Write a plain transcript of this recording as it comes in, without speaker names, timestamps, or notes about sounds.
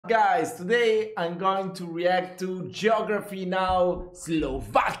guys? Today I'm going to react to Geography Now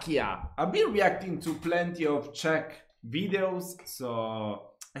Slovakia. I've been reacting to plenty of Czech videos,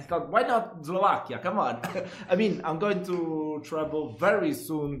 so I thought, why not Slovakia? Come on. I mean, I'm going to travel very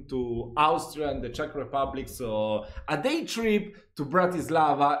soon to Austria and the Czech Republic, so a day trip to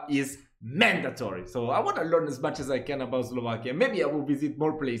Bratislava is mandatory. So I want to learn as much as I can about Slovakia. Maybe I will visit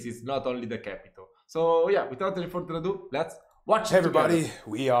more places, not only the capital. So yeah, without any further ado, let's watch it. Hey everybody,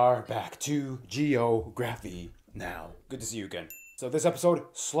 we are back to Geography Now. Good to see you again. So this episode,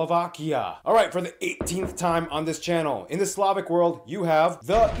 Slovakia. Alright, for the 18th time on this channel. In the Slavic world, you have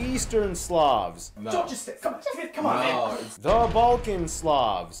the Eastern Slavs. No. Don't just sit. Come on, man. The Balkan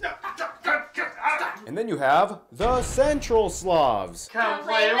Slavs. And then you have the Central Slavs. Come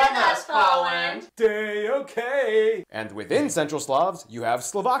play with us, Poland. Okay. And within Central Slavs, you have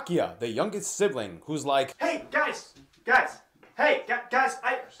Slovakia, the youngest sibling, who's like, hey, guys, hey, guys,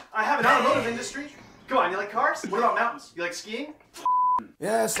 I have an automotive industry. Come on, you like cars? What about mountains? You like skiing?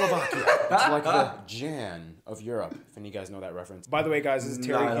 yeah, Slovakia. It's like the Jan of Europe, if any of you guys know that reference. By the way, guys, this is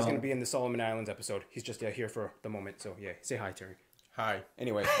Terry. No, He's going to be in the Solomon Islands episode. He's just here for the moment, so yeah, say hi, Terry. Hi.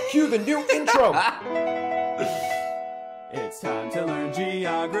 Anyway, cue the new intro. It's time to learn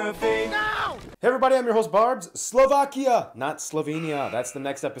geography. No! Hey everybody, I'm your host Barbs. Slovakia, not Slovenia. That's the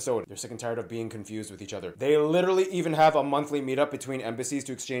next episode. They're sick and tired of being confused with each other. They literally even have a monthly meetup between embassies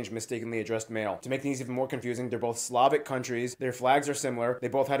to exchange mistakenly addressed mail. To make things even more confusing, they're both Slavic countries. Their flags are similar. They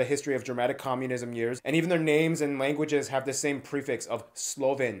both had a history of dramatic communism years. And even their names and languages have the same prefix of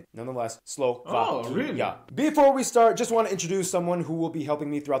Slovene. Nonetheless, Slovakia. Oh, really? Before we start, just want to introduce someone who will be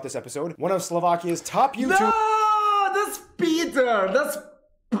helping me throughout this episode. One of Slovakia's top YouTube... No, that's Peter. That's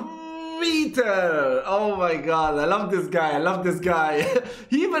Peter. Oh my god, I love this guy.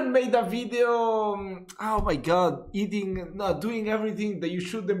 He even made a video, oh my god, doing everything that you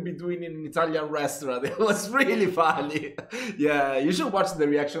shouldn't be doing in an Italian restaurant. It was really funny. Yeah, you should watch the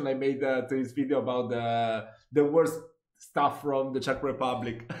reaction I made to his video about the worst stuff from the Czech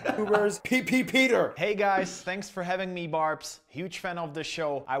Republic. YouTubers, Peter. Hey guys, thanks for having me, Barbs. Huge fan of the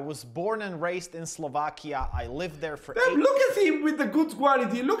show. I was born and raised in Slovakia. I lived there for Damn, look at him with the good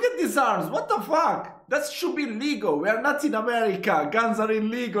quality. Look at these arms. What the fuck? That should be legal. We are not in America. Guns are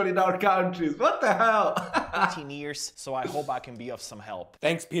illegal in our countries. What the hell? 18 years, so I hope I can be of some help.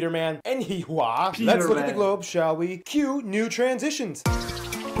 Thanks, Peter Man. Anyway, let's look at the globe, shall we? Cue new transitions.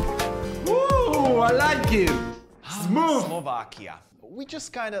 Ooh, I like it. Smooth. Slovakia. We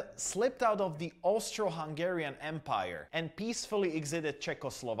just kind of slipped out of the Austro-Hungarian Empire and peacefully exited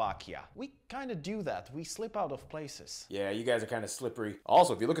Czechoslovakia. We kind of do that. We slip out of places. Yeah, you guys are kind of slippery.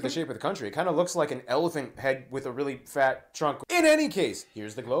 Also, if you look at the shape of the country, it kind of looks like an elephant head with a really fat trunk. In any case,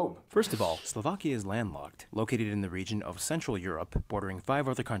 here's the globe. First of all, Slovakia is landlocked, located in the region of Central Europe, bordering 5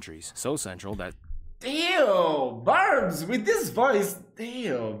 other countries. So central that... Damn, Barbs, with this voice,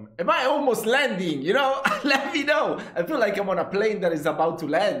 damn. Am I almost landing, you know? Let me know. I feel like I'm on a plane that is about to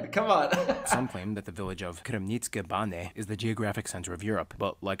land. Come on. Some claim that the village of Kremnitske Bane is the geographic center of Europe,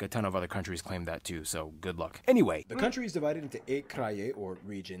 but like a ton of other countries claim that too, so good luck. Anyway, the country is divided into 8 kraje, or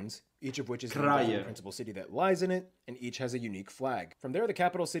regions, each of which is named after the principal city that lies in it, and each has a unique flag. From there, the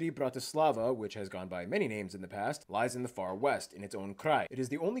capital city, Bratislava, which has gone by many names in the past, lies in the far west, in its own kraj. It is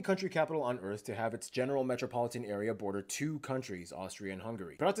the only country capital on Earth to have its general metropolitan area border 2 countries, Austria and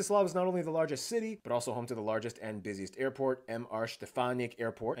Hungary. Bratislava is not only the largest city, but also home to the largest and busiest airport, M.R. Stefanik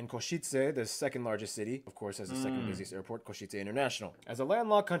Airport, and Košice, the second largest city, of course, has the second busiest airport, Košice International. As a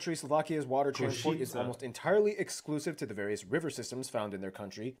landlocked country, Slovakia's water transport is almost entirely exclusive to the various river systems found in their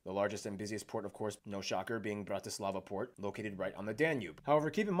country. The largest and busiest port, of course, no shocker, being Bratislava Port, located right on the Danube. However,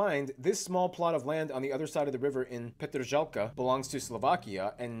 keep in mind, this small plot of land on the other side of the river in Petržalka belongs to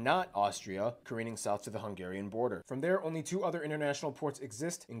Slovakia and not Austria, careening south to the Hungarian border. From there, only 2 other international ports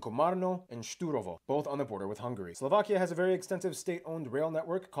exist in Komárno and Šturovo, both on the border with Hungary. Slovakia has a very extensive state-owned rail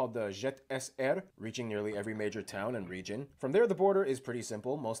network called the Jet SR, reaching nearly every major town and region. From there, the border is pretty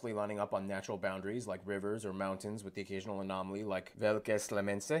simple, mostly lining up on natural boundaries like rivers or mountains, with the occasional anomaly like Veľké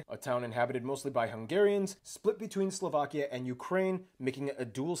Slemence, a town inhabited mostly by Hungarians, split between Slovakia and Ukraine, making it a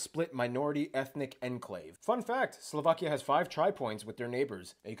dual-split minority ethnic enclave. Fun fact, Slovakia has 5 tri-points with their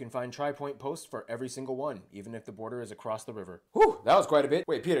neighbors, and you can find tri-point posts for every single one, even if the border is across the river. Whew! that was quite a bit.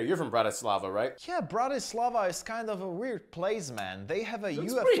 Wait, Peter, you're from Bratislava, right? Yeah, Bratislava is kind of a weird place, man. They have a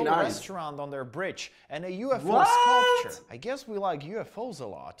Looks UFO pretty nice. restaurant on their bridge and a UFO What? sculpture. I guess we like UFOs a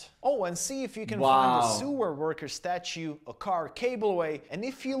lot. Oh, and see if you can find a sewer worker statue, a car cableway, and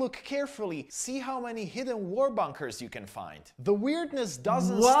if you look carefully, see how many hidden war bunkers you can find. The weirdness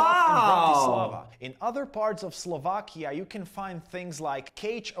doesn't stop in Bratislava. In other parts of Slovakia, you can find things like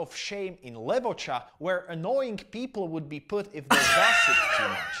Cage of Shame in Levoča, where annoying people would be put if they gossip too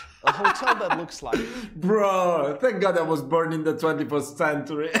much. A hotel that looks like... Bro, thank God I was born in the 21st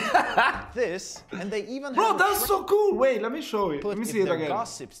century. this, and they even Bro, have that's so cool. Wait, let me show you. put Let me if see it their again.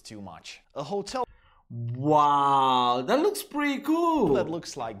 gossips too much. A hotel Wow, that looks pretty cool. that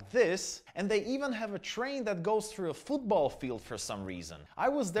looks like this, and they even have a train that goes through a football field for some reason. I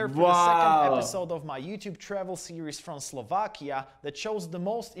was there for the second episode of my YouTube travel series from Slovakia that shows the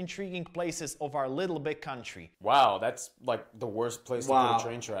most intriguing places of our little big country. Wow, that's like the worst place to put a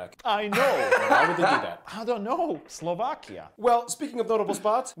train track. I know! Why would they do that? I don't know, Slovakia. Well, speaking of notable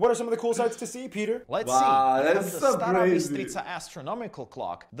spots, what are some of the cool sights to see, Peter? Let's Wow, see. We that's have the so Stara crazy. Bystrica astronomical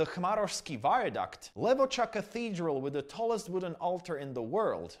clock, the Chmarovsky viaduct, Levoča Cathedral with the tallest wooden altar in the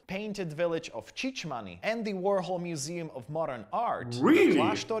world, painted village of Chichmany, Andy Warhol Museum of Modern Art, Really? the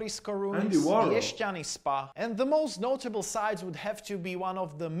Kláštorisko ruins, Andy Warhol. Piešťany spa, and the most notable sites would have to be one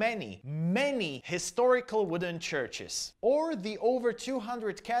of the many historical wooden churches, or the over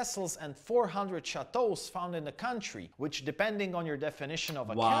 200 castles and 400 chateaus found in the country, which, depending on your definition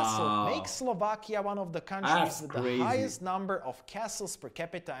of a castle, makes Slovakia one of the countries with the highest number of castles per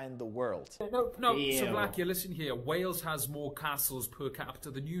capita in the world. No, Slovakia, listen here. Wales has more castles per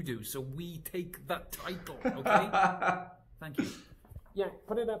capita than you do, so we take that title, okay? Thank you. Yeah,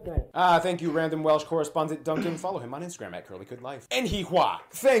 put it up there. Thank you, random Welsh correspondent Duncan. Follow him on Instagram at CurlyCoodLife. And Hihua.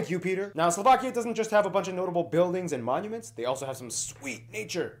 Thank you, Peter. Now, Slovakia doesn't just have a bunch of notable buildings and monuments, they also have some sweet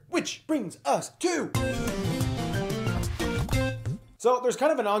nature, which brings us to... So there's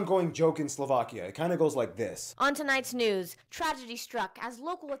kind of an ongoing joke in Slovakia. It kind of goes like this. On tonight's news, tragedy struck as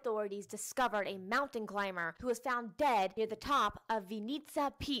local authorities discovered a mountain climber who was found dead near the top of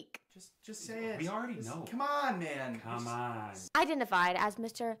Vinica Peak. Just say it. We already know. Come on, man. Come on. Identified as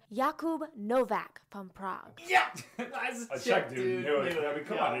Mr. Jakub Novak from Prague. Yeah. That's A Czech dude knew it. I mean,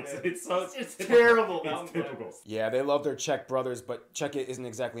 come on. It's terrible. It's typical. Yeah, they love their Czech brothers, but Czechia isn't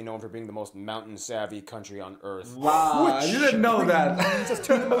exactly known for being the most mountain-savvy country on earth. Wow, I didn't know that. Just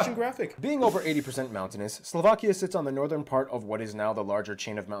turn the motion graphic. Being over 80% mountainous, Slovakia sits on the northern part of what is now the larger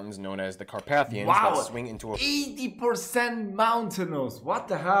chain of mountains known as the Carpathians that swing into a 80% mountainous. What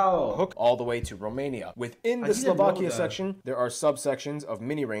the hell? hook all the way to Romania. Within the Slovakia section, there are subsections of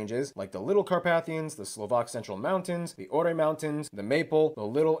mini ranges like the Little Carpathians, the Slovak Central Mountains, the Ore Mountains, the Maple, the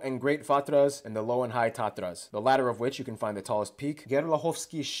Little and Great Tatras, and the Low and High Tatras. The latter of which you can find the tallest peak,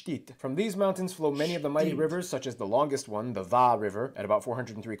 Gerlachowski Szczyt. From these mountains flow many of the mighty rivers, such as the longest one, the Va River, at about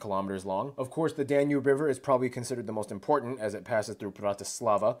 403 kilometers long. Of course, the Danube River is probably considered the most important as it passes through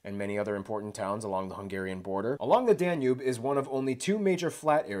Bratislava and many other important towns along the Hungarian border. Along the Danube is one of only two major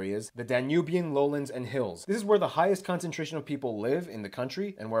flat areas, the Danubian lowlands and hills. This is where the highest concentration of people live in the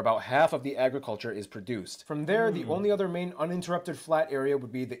country and where about half of the agriculture is produced. From there, the only other main uninterrupted flat area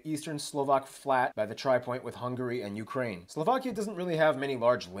would be the eastern Slovak Flat by the tri-point with Hungary and Ukraine. Slovakia doesn't really have many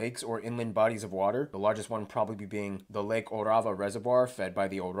large lakes or inland bodies of water, the largest one probably being the Lake Orava Reservoir fed by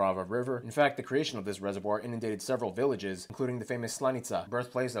the Orava River. In fact, the creation of this reservoir inundated several villages, including the famous Slanica,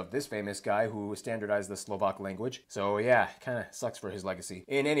 birthplace of this famous guy who standardized the Slovak language. So yeah, kinda sucks for his legacy.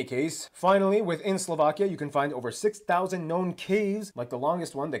 In any case, finally, within Slovakia, you can find over 6,000 known caves, like the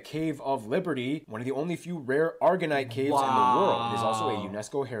longest one, the Cave of Liberty, one of the only few rare Argonite caves in the world. It is also a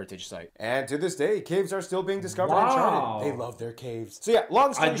UNESCO heritage site. And to this day, caves are still being discovered and charted. They love their caves. So yeah,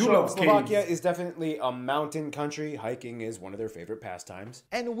 long story short, Slovakia is definitely a mountain country. Hiking is one of their favorite pastimes.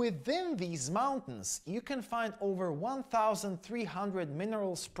 And within these mountains, you can find over 1,300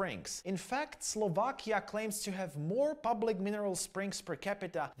 mineral springs. In fact, Slovakia claims to have more public mineral springs per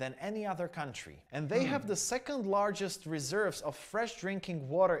capita than any other country. And they have the second largest reserves of fresh drinking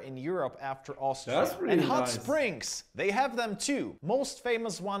water in Europe after Austria. That's really and hot nice. springs, they have them too. Most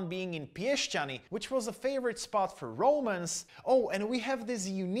famous one being in Piešťany, which was a favorite spot for Romans. Oh, and we have this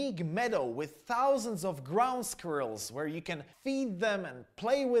unique meadow with thousands of ground squirrels where you can feed them and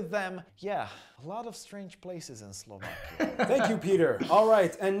play with them. Yeah, a lot of strange places in Slovakia. Thank you, Peter. All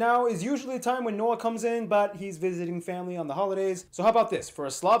right, and now is usually a time when Noah comes in, but he's visiting family on the holidays. So how about this? For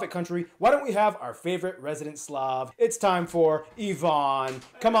a Slavic country, why don't we have our favorite resident Slav? It's time for Ivan.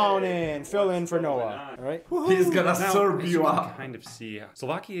 Come on in, fill in for Noah. All right? He's gonna serve as you can up. kind of see,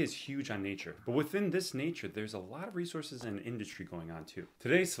 Slovakia is huge on nature, but within this nature, there's a lot of resources and industry going on too.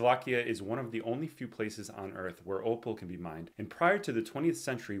 Today, Slovakia is one of the only few places on Earth where opal can be mined. And prior to the 20th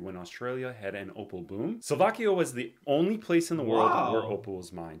century, when Australia had an opal boom, Slovakia was the only place in the world where opal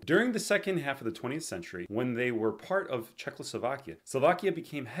was mined. During the second half of the 20th century, when they were part of Czechoslovakia, Slovakia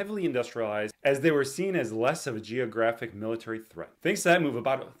became heavily industrialized as they were seen as less of a geographic military threat. Thanks to that move,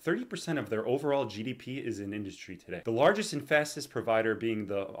 about 30% of their overall GDP is in industry today. The largest and fastest provider being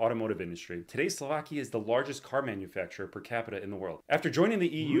the automotive industry. Today, Slovakia is the largest car manufacturer per capita in the world. After joining the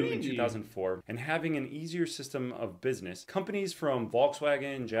EU in 2004 and having an easier system of business, companies from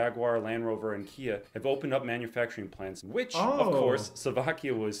Volkswagen, Jaguar, Land Rover, and Kia have opened up manufacturing plants, which, of course,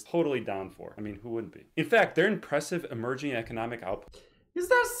 Slovakia was totally down for. I mean, who wouldn't be? In fact, their impressive emerging economic output. Is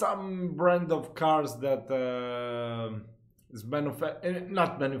there some brand of cars that is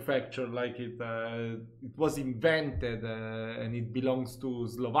not manufactured, like it was invented and it belongs to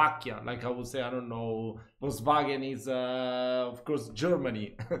Slovakia? Like I would say, I don't know, Volkswagen is of course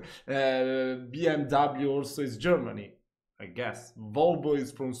Germany, BMW also is Germany, I guess. Volvo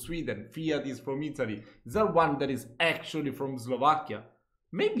is from Sweden, Fiat is from Italy. Is there one that is actually from Slovakia?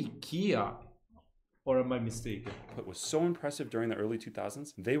 Maybe Kia. Or am I mistaken? What was so impressive during the early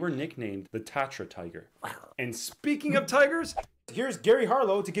 2000s, they were nicknamed the Tatra Tiger. And speaking of tigers, here's Gary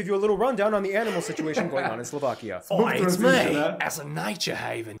Harlow to give you a little rundown on the animal situation going on in Slovakia. It's me. As a nature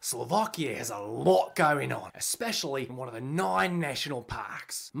haven, Slovakia has a lot going on, especially in one of the 9 national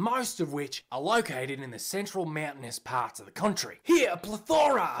parks, most of which are located in the central mountainous parts of the country. Here, a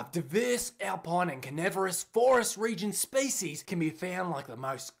plethora of diverse alpine and carnivorous forest region species can be found, like the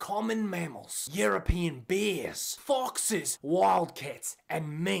most common mammals, European bears, foxes, wildcats,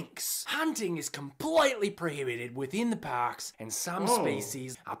 and minks. Hunting is completely prohibited within the parks, and some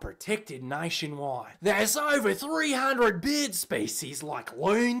species are protected nationwide. There's over 300 bird species like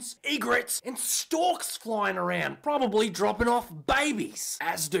loons, egrets, and storks flying around, probably dropping off babies,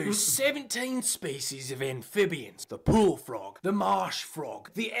 as do 17 species of amphibians. The pool frog, the marsh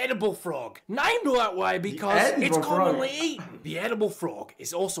frog, the edible frog, named that way because it's commonly eaten. The edible frog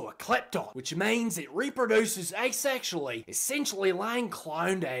is also a klepton, which means it reproduces asexually, essentially laying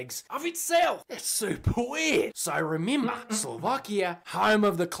cloned eggs of itself. That's super weird. So remember, Slovakia, home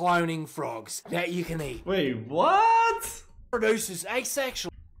of the cloning frogs that you can eat. Wait, what? Produces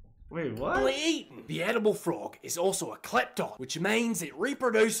asexual. Wait, what? Eaten. The edible frog is also a klepton, which means it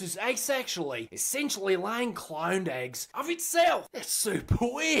reproduces asexually, essentially laying cloned eggs of itself. That's super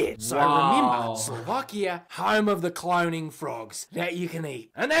weird. So remember, Slovakia, home of the cloning frogs that you can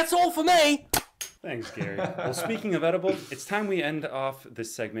eat. And that's all for me. Thanks, Gary. Well, speaking of edible, it's time we end off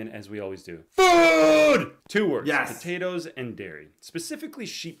this segment as we always do. Food! 2 words. Yes. Potatoes and dairy. Specifically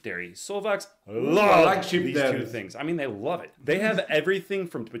sheep dairy. Slovaks love these 2 things. I mean, they love it. They have everything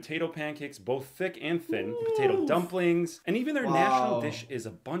from potato pancakes, both thick and thin, potato dumplings, and even their national dish is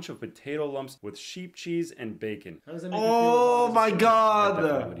a bunch of potato lumps with sheep cheese and bacon. How does that make you feel? Oh my god! I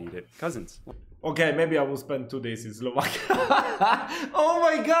definitely would eat it. Cousins. Okay, maybe I will spend 2 days in Slovakia. Oh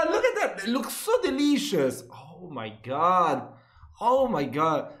my god, look at that. It looks so delicious. Oh my god. Oh my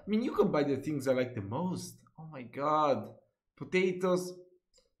god. I mean, you can buy the things I like the most. Oh my god. Potatoes,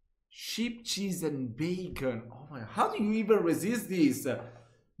 sheep cheese and bacon. Oh my, how do you even resist this?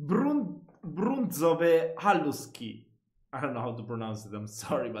 Brunzove haluski. I don't know how to pronounce it, I'm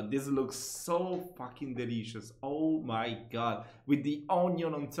sorry, but this looks so fucking delicious. Oh my god. With the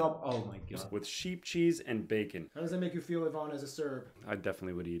onion on top, oh my god. With sheep cheese and bacon. How does that make you feel, Ivan, as a Serb? I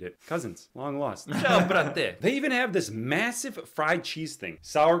definitely would eat it. Cousins, long lost. Ciao, brate. They even have this massive fried cheese thing.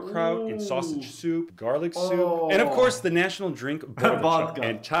 Sauerkraut and sausage soup, garlic soup, and of course the national drink, vodka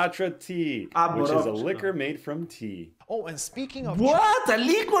and chatra tea, which is a liquor made from tea. Oh, and speaking of... What? A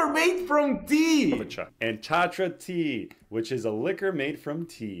liquor made from tea? And chatra tea, which is a liquor made from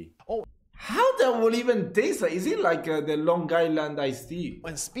tea. Oh, how that will even taste like? Is it like the Long Island iced tea?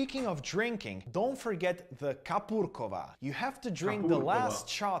 And speaking of drinking, don't forget the kapurkova. You have to drink the last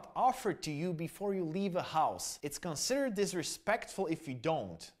shot offered to you before you leave a house. It's considered disrespectful if you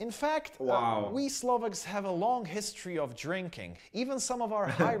don't. In fact, we Slovaks have a long history of drinking. Even some of our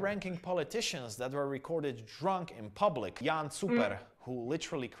high-ranking politicians that were recorded drunk in public. Jan Super, who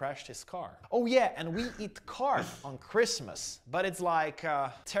literally crashed his car. Oh yeah, and we eat carp on Christmas, but it's like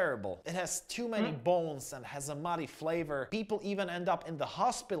terrible. It has too many bones and has a muddy flavor. People even end up in the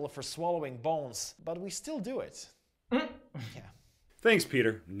hospital for swallowing bones, but we still do it. Yeah. Thanks,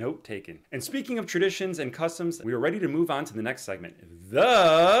 Peter. Note taken. And speaking of traditions and customs, we are ready to move on to the next segment.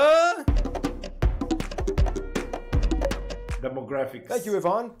 The demographics. Thank you,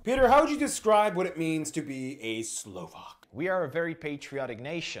 Ivan. Peter, how would you describe what it means to be a Slovak? We are a very patriotic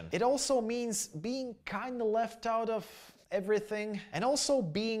nation. It also means being kind of left out of everything and also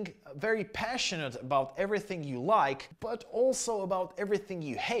being very passionate about everything you like, but also about everything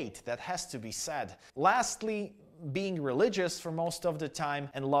you hate. That has to be said. Lastly, being religious for most of the time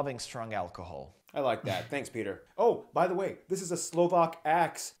and loving strong alcohol. I like that. Thanks, Peter. Oh, by the way, this is a Slovak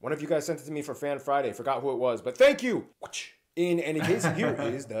axe. One of you guys sent it to me for Fan Friday. Forgot who it was, but thank you. In any case, here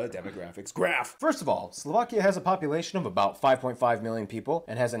is the demographics graph. First of all, Slovakia has a population of about 5.5 million people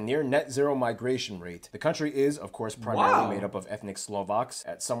and has a near net zero migration rate. The country is, of course, primarily made up of ethnic Slovaks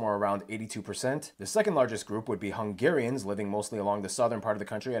at somewhere around 82%. The second largest group would be Hungarians, living mostly along the southern part of the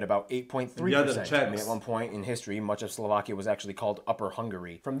country at about 8.3%. I mean, at one point in history, much of Slovakia was actually called Upper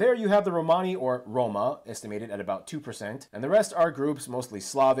Hungary. From there, you have the Romani or Roma, estimated at about 2%, and the rest are groups mostly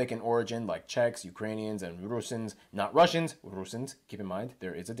Slavic in origin, like Czechs, Ukrainians, and Rusyns, not Russians. Rusins, keep in mind,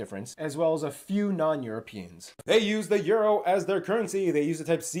 there is a difference, as well as a few non-Europeans. They use the euro as their currency, they use the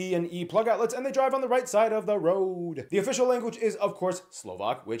type C and E plug outlets, and they drive on the right side of the road. The official language is, of course,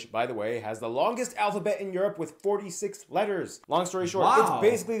 Slovak, which, by the way, has the longest alphabet in Europe with 46 letters. Long story short, it's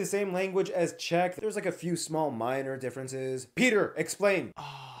basically the same language as Czech. There's like a few small minor differences. Peter, explain.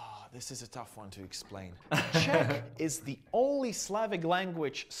 This is a tough one to explain. Czech is the only Slavic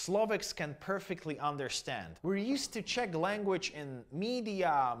language Slovaks can perfectly understand. We're used to Czech language in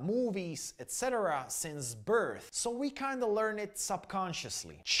media, movies, etc. since birth, so we kind of learn it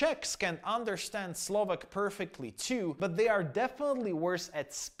subconsciously. Czechs can understand Slovak perfectly too, but they are definitely worse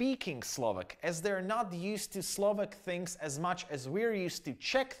at speaking Slovak, as they're not used to Slovak things as much as we're used to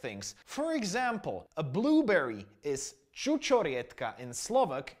Czech things. For example, a blueberry is čučorietka in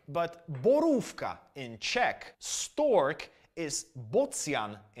Slovak, but borúvka in Czech. Stork is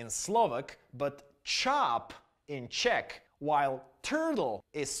bocian in Slovak, but čáp in Czech, while turtle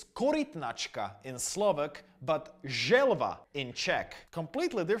is korytnačka in Slovak, but želva in Czech.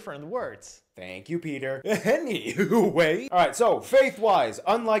 Completely different words. Thank you, Peter. Anyway. Alright, so, faith-wise,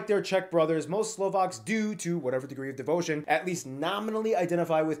 unlike their Czech brothers, most Slovaks do, to whatever degree of devotion, at least nominally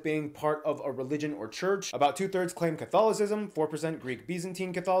identify with being part of a religion or church. About 2/3 claim Catholicism, 4% Greek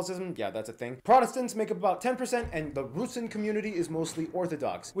Byzantine Catholicism, yeah, that's a thing. Protestants make up about 10%, and the Rusin community is mostly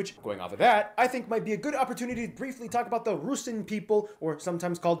Orthodox, which, going off of that, I think might be a good opportunity to briefly talk about the Rusin people, or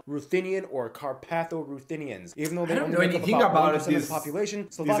sometimes called Ruthenian or Carpatho-Ruthenians. Even though they don't know anything about 1% of the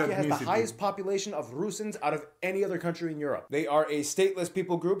population, Slovakia has the highest population of Rusins out of any other country in Europe. They are a stateless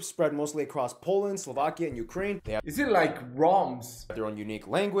people group spread mostly across Poland, Slovakia, and Ukraine. They have Is it like Roms? their own unique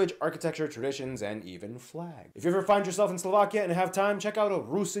language, architecture, traditions, and even flag. If you ever find yourself in Slovakia and have time, check out a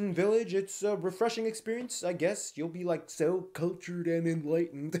Rusin village. It's a refreshing experience, I guess. You'll be like so cultured and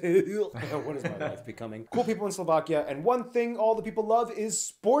enlightened. What is my life becoming? Cool people in Slovakia, and one thing all the people love is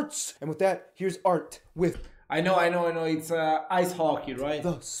sports. And with that, here's Art with I know. It's ice hockey, right?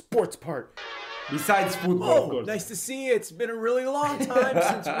 the sports part. Besides football, of Oh, course. nice to see you. It's been a really long time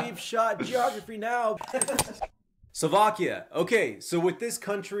since we've shot geography now. Slovakia. Okay, so with this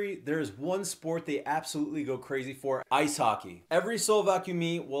country, there's one sport they absolutely go crazy for: ice hockey. Every Slovak you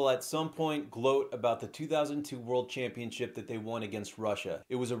meet will at some point gloat about the 2002 World Championship that they won against Russia.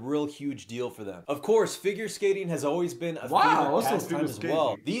 It was a real huge deal for them. Of course, figure skating has always been a favorite pastime as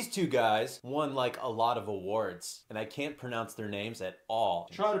well. These two guys won like a lot of awards, and I can't pronounce their names at all.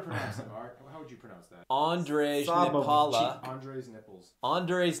 Try to pronounce them, Art. How would you pronounce that? Andrzej Nipala. Andrej's nipples.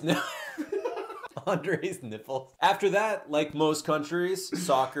 Andre's nipples. After that, like most countries,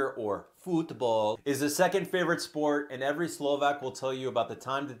 soccer or football is the second favorite sport, and every Slovak will tell you about the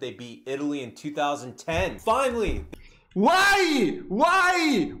time that they beat Italy in 2010. Finally! Why?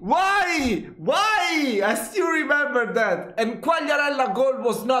 I still remember that. And Quagliarella goal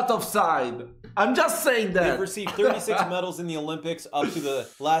was not offside. I'm just saying that. They've received 36 medals in the Olympics up to the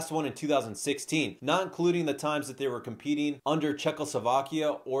last one in 2016, not including the times that they were competing under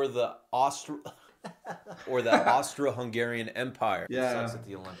Czechoslovakia or the Austro-Hungarian Empire. Yeah. It sucks that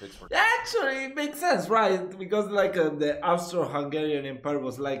the Olympics were... Actually, it makes sense, right? Because like the Austro-Hungarian Empire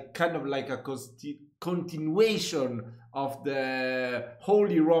was like kind of like a continuation of the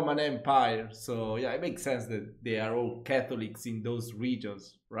Holy Roman Empire. So yeah, it makes sense that they are all Catholics in those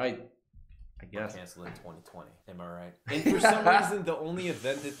regions, right? I guess. Cancel in 2020. Am I right? And for some reason, the only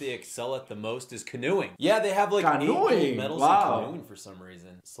event that they excel at the most is canoeing. Yeah, they have like 8 gold medals in canoeing for some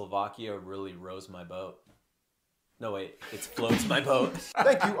reason. Slovakia really rose my boat. No, wait, it's floats my boat.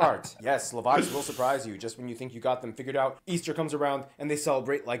 Thank you, Art. Yes, Slovaks will surprise you. Just when you think you got them figured out, Easter comes around and they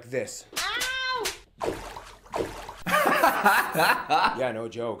celebrate like this. Yeah, no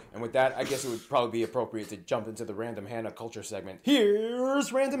joke. And with that, I guess it would probably be appropriate to jump into the Random Hannah culture segment.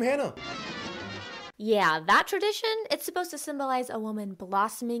 Here's Random Hannah. Yeah, that tradition, it's supposed to symbolize a woman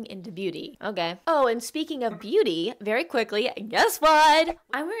blossoming into beauty. Okay. Oh, and speaking of beauty, very quickly, guess what?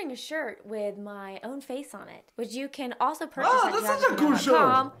 I'm wearing a shirt with my own face on it, which you can also purchase at that's such a cool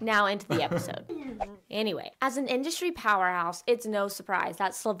shirt. Now into the episode. Anyway, as an industry powerhouse, it's no surprise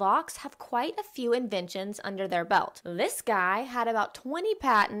that Slovaks have quite a few inventions under their belt. This guy had about 20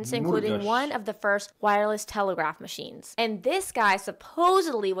 patents, including one of the first wireless telegraph machines. And this guy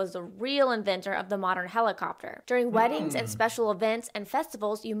supposedly was the real inventor of the modern helicopter. During weddings and special events and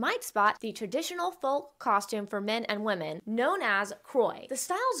festivals, you might spot the traditional folk costume for men and women, known as kroj. The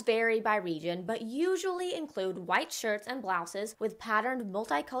styles vary by region, but usually include white shirts and blouses with patterned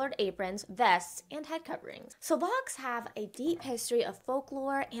multicolored aprons, vests, and head coverings. Slovaks have a deep history of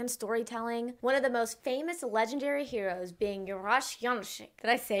folklore and storytelling, one of the most famous legendary heroes being Juraš Janšek. Did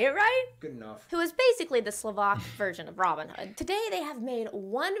I say it right? Good enough. Who is basically the Slovak version of Robin Hood. Today they have made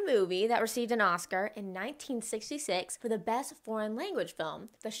one movie that received an Oscar in 1966 for the best foreign language film,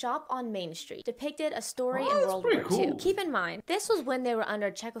 The Shop on Main Street, depicted a story in World War II. Keep in mind, this was when they were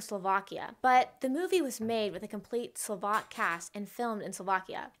under Czechoslovakia, but the movie was made with a complete Slovak cast and filmed in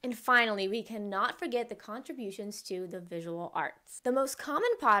Slovakia. And finally, we cannot forget the contributions to the visual arts. The most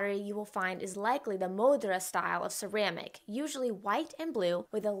common pottery you will find is likely the modra style of ceramic, usually white and blue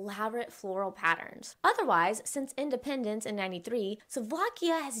with elaborate floral patterns. Otherwise, since independence in 93,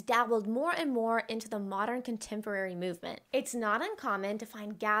 Slovakia has dabbled more and more into the modern contemporary movement. It's not uncommon to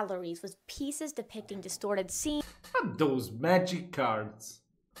find galleries with pieces depicting distorted scenes. What are those magic cards?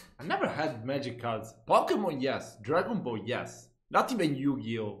 I never had magic cards. Pokemon, yes. Dragon Ball, yes. Not even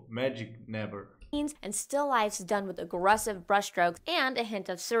Yu-Gi-Oh! Magic, never. And still lifes done with aggressive brushstrokes and a hint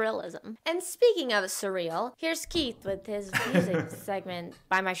of surrealism. And speaking of surreal, here's Keith with his music segment,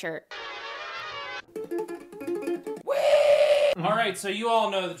 Buy My Shirt. Alright, so you all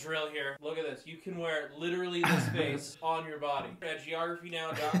know the drill here. Look at this. You can wear literally this face on your body. At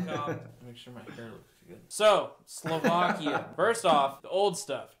geographynow.com. Make sure my hair looks good. So, Slovakia. First off, the old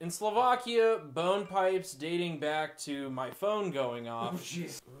stuff. In Slovakia, bone pipes dating back to my phone going off. Oh,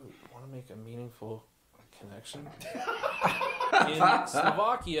 jeez. Want to make a meaningful connection? In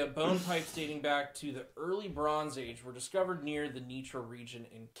Slovakia, bone pipes dating back to the early Bronze Age were discovered near the Nitra region,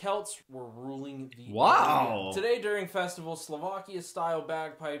 and Celts were ruling the area. Today, during festivals, Slovakia-style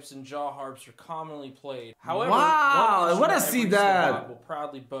bagpipes and jaw harps are commonly played. However, I want to see that. Slovak will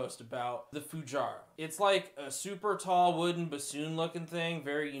proudly boast about the fujara. It's like a super tall wooden bassoon-looking thing,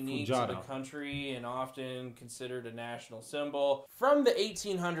 very unique to the country and often considered a national symbol. From the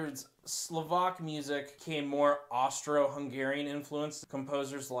 1800s, Slovak music became more Austro-Hungarian influenced.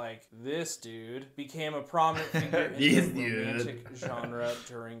 Composers like this dude became a prominent figure in the romantic genre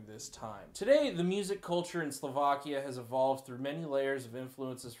during this time. Today, the music culture in Slovakia has evolved through many layers of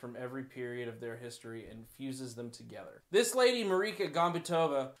influences from every period of their history and fuses them together. This lady, Marika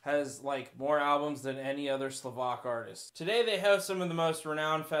Gambitova, has like more albums than any other Slovak artist. Today, they host some of the most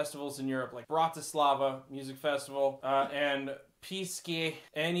renowned festivals in Europe, like Bratislava Music Festival and Piske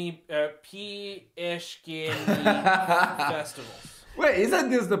festivals. Wait, isn't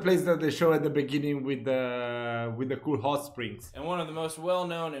this the place that they show at the beginning with the cool hot springs? And one of the most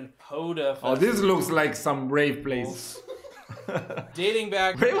well-known in Poda festivals. Oh, this looks like some rave place. Dating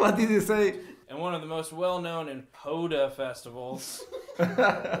back... Wait, what did you say? And one of the most well-known in Poda festivals.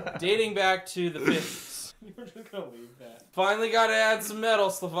 Dating back to the 50s. You were just gonna leave that. Finally gotta add some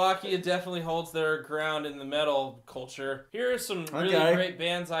metal. Slovakia definitely holds their ground in the metal culture. Here are some really great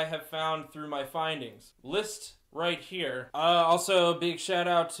bands I have found through my findings. List right here. Also, a big shout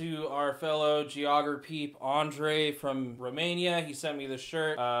out to our fellow geographer peep, Andre from Romania. He sent me this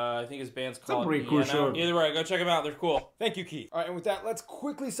shirt. I think his band's called pretty cool shirt. Either way, go check them out. They're cool. Thank you, Keith. All right, and with that, let's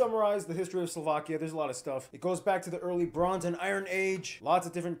quickly summarize the history of Slovakia. There's a lot of stuff. It goes back to the early Bronze and Iron Age. Lots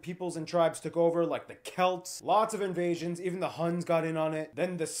of different peoples and tribes took over, like the Celts. Lots of invasions. Even the Huns got in on it.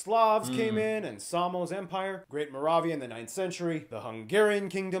 Then the Slavs came in, and Samo's empire. Great Moravia in the 9th century. The Hungarian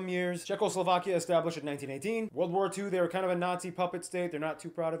kingdom years. Czechoslovakia established in 1918. World War II, they were kind of a Nazi puppet state. They're not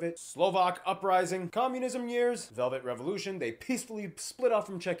too proud of it. Slovak uprising, communism years, Velvet Revolution. They peacefully split off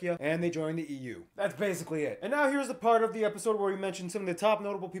from Czechia and they joined the EU. That's basically it. And now here's the part of the episode where we mention some of the top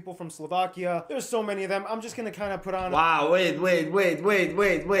notable people from Slovakia. There's so many of them. I'm just gonna kind of put on... Wow, wait. Wait,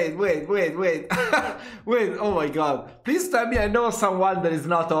 oh my god. Please tell me I know someone that is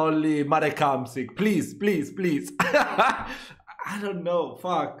not only Marek Hamsik. Please. I don't know,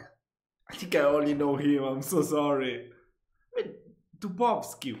 fuck. I think I only know him, I'm so sorry. Wait,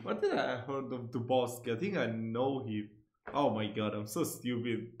 Dubovsky. What did I heard of Dubovsky? I think I know him. Oh my god, I'm so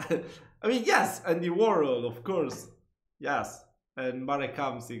stupid. I mean, yes, Andy Warhol, of course. Yes, and Marek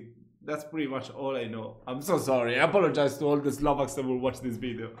Hamsik. That's pretty much all I know. I'm so sorry. I apologize to all the Slovaks that will watch this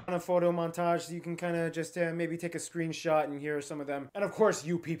video. On a photo montage, so you can kind of just maybe take a screenshot and hear some of them. And of course,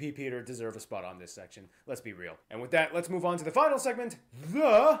 you, PP Peter, deserve a spot on this section. Let's be real. And with that, let's move on to the final segment,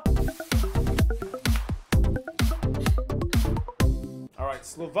 Alright,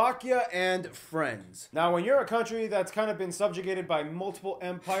 Slovakia and friends. Now, when you're a country that's kind of been subjugated by multiple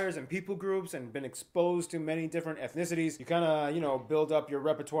empires and people groups and been exposed to many different ethnicities, you kind of, you know, build up your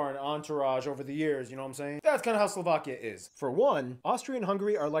repertoire and entourage over the years, you know what I'm saying? That's kind of how Slovakia is. For one, Austria and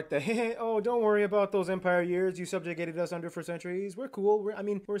Hungary are like the, hey, oh, don't worry about those empire years you subjugated us under for centuries. We're cool.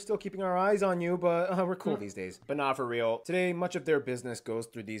 We're still keeping our eyes on you, but we're cool these days. But not for real. Today, much of their business goes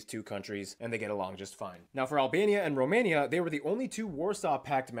through these two countries, and they get along just fine. Now, for Albania and Romania, they were the only two Warsaw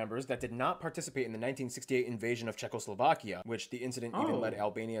Pact members that did not participate in the 1968 invasion of Czechoslovakia, which the incident even led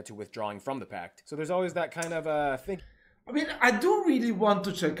Albania to withdrawing from the pact. So there's always that kind of thing. I mean, I do really want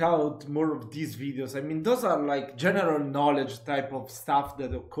to check out more of these videos. I mean, those are like general knowledge type of stuff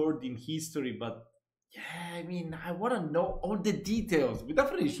that occurred in history, but yeah, I mean, I want to know all the details. We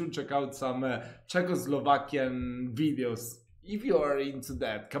definitely should check out some Czechoslovakian videos. If you are into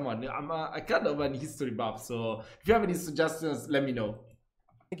that, come on, I'm kind of an history buff, so if you have any suggestions, let me know.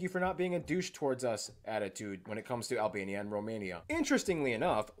 Thank you for not being a douche towards us attitude when it comes to Albania and Romania. Interestingly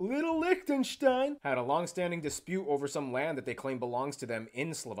enough, little Liechtenstein had a long-standing dispute over some land that they claim belongs to them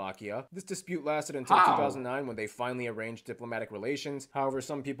in Slovakia. This dispute lasted until 2009 when they finally arranged diplomatic relations. However,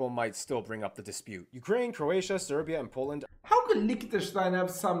 some people might still bring up the dispute. Ukraine, Croatia, Serbia, and Poland. How could Liechtenstein have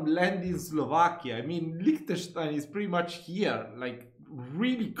some land in Slovakia? I mean, Liechtenstein is pretty much here, like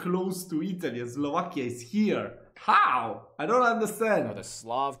really close to Italy, and Slovakia is here. How? I don't understand. Now, the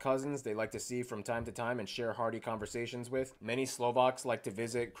Slav cousins they like to see from time to time and share hearty conversations with. Many Slovaks like to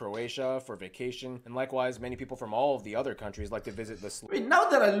visit Croatia for vacation, and likewise, many people from all of the other countries like to visit the Wait, now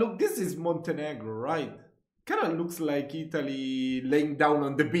that I look, this is Montenegro, right? Kind of looks like Italy laying down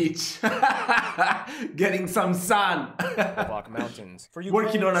on the beach, getting some sun. Slovak mountains. For Ukraine,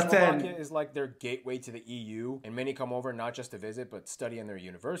 working on a Slovakia is like their gateway to the EU, and many come over not just to visit, but study in their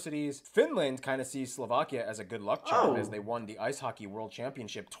universities. Finland kind of sees Slovakia as a good luck charm as they won the Ice Hockey World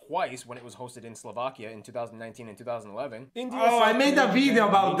Championship twice when it was hosted in Slovakia in 2019 and 2011. India, I made a video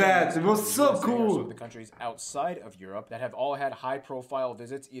about that. It was so cool. The countries outside of Europe that have all had high-profile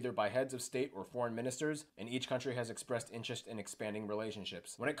visits either by heads of state or foreign ministers, and each country has expressed interest in expanding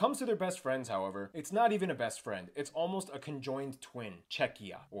relationships. When it comes to their best friends, however, it's not even a best friend. It's almost a conjoined twin,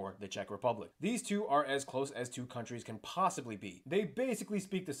 Czechia, or the Czech Republic. These two are as close as two countries can possibly be. They basically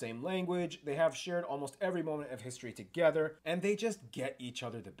speak the same language, they have shared almost every moment of history together, and they just get each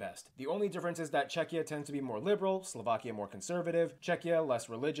other the best. The only difference is that Czechia tends to be more liberal, Slovakia more conservative, Czechia less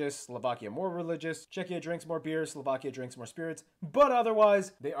religious, Slovakia more religious, Czechia drinks more beer, Slovakia drinks more spirits, but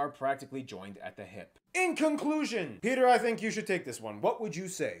otherwise, they are practically joined at the hip. In conclusion, Peter, I think you should take this one. What would you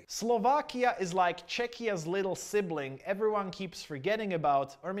say? Slovakia is like Czechia's little sibling everyone keeps forgetting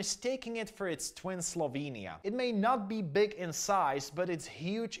about or mistaking it for its twin Slovenia. It may not be big in size, but it's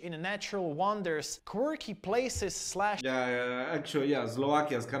huge in natural wonders, quirky places / actually,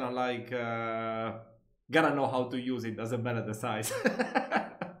 Slovakia is kind of like, gotta know how to use it, doesn't matter the size.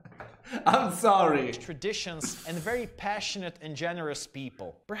 I'm sorry. Traditions and very passionate and generous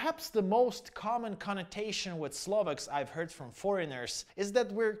people. Perhaps the most common connotation with Slovaks I've heard from foreigners is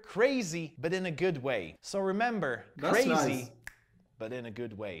that we're crazy, but in a good way. So remember, crazy, but in a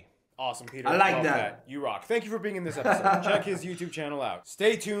good way. Awesome, Peter. I like that. You rock. Thank you for being in this episode. Check his YouTube channel out.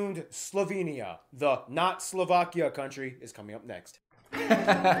 Stay tuned. Slovenia, the not Slovakia country, is coming up next.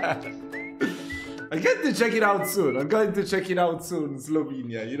 I get to check it out soon. I'm going to check it out soon,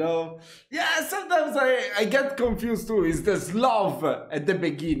 Slovenia, you know? Yeah, sometimes I get confused too. Is this love at the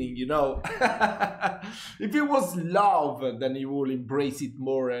beginning, you know? If it was love, then you will embrace it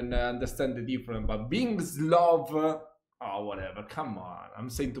more and understand the difference. But being Slav, Oh, whatever, come on. I'm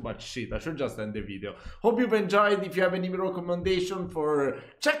saying too much shit. I should just end the video. Hope you've enjoyed. If you have any recommendation for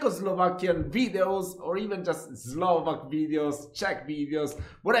Czechoslovakian videos or even just Slovak videos, Czech videos,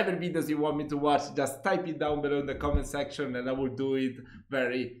 whatever videos you want me to watch, just type it down below in the comment section and I will do it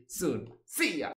very soon. See ya!